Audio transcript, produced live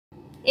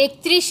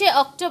31শে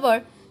October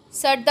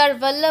Sardar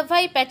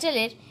Vallabhbhai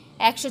প্যাটেলের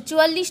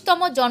 144তম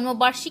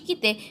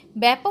জন্মবার্ষিকীতে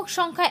ব্যাপক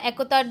সংখ্যায়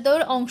একতার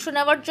দৌড়ে অংশ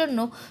নেওয়ার জন্য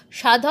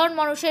সাধারণ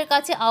মানুষের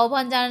কাছে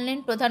আহ্বান জানালেন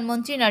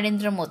প্রধানমন্ত্রী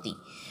নরেন্দ্র মোদী।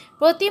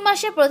 প্রতি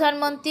মাসে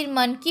প্রধানমন্ত্রীর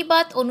মন কি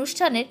বাত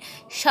অনুষ্ঠানের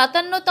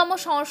 57তম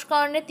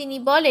সংস্করণে তিনি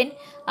বলেন,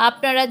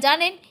 আপনারা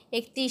জানেন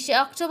 31শে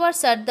অক্টোবর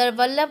সর্দার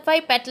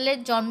বল্লভভাই প্যাটেলের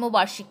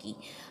জন্মবার্ষিকী।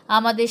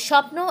 আমাদের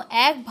স্বপ্ন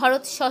এক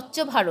ভারত স্বচ্ছ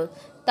ভারত,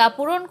 তা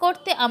পূরণ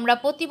করতে আমরা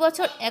প্রতি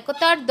বছর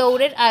একতার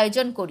দৌড়ের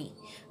আয়োজন করি।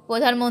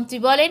 প্রধানমন্ত্রী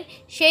বলেন,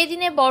 সেই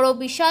দিনে বড়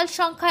বিশাল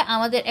সংখ্যায়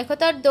আমাদের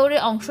একতার দৌড়ে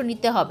অংশ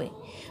নিতে হবে।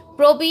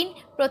 প্রবীণ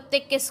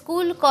প্রত্যেককে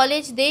স্কুল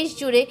কলেজ দেশ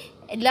জুড়ে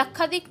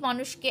লক্ষাধিক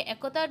মানুষকে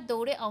একতার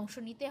দৌড়ে অংশ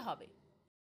নিতে হবে।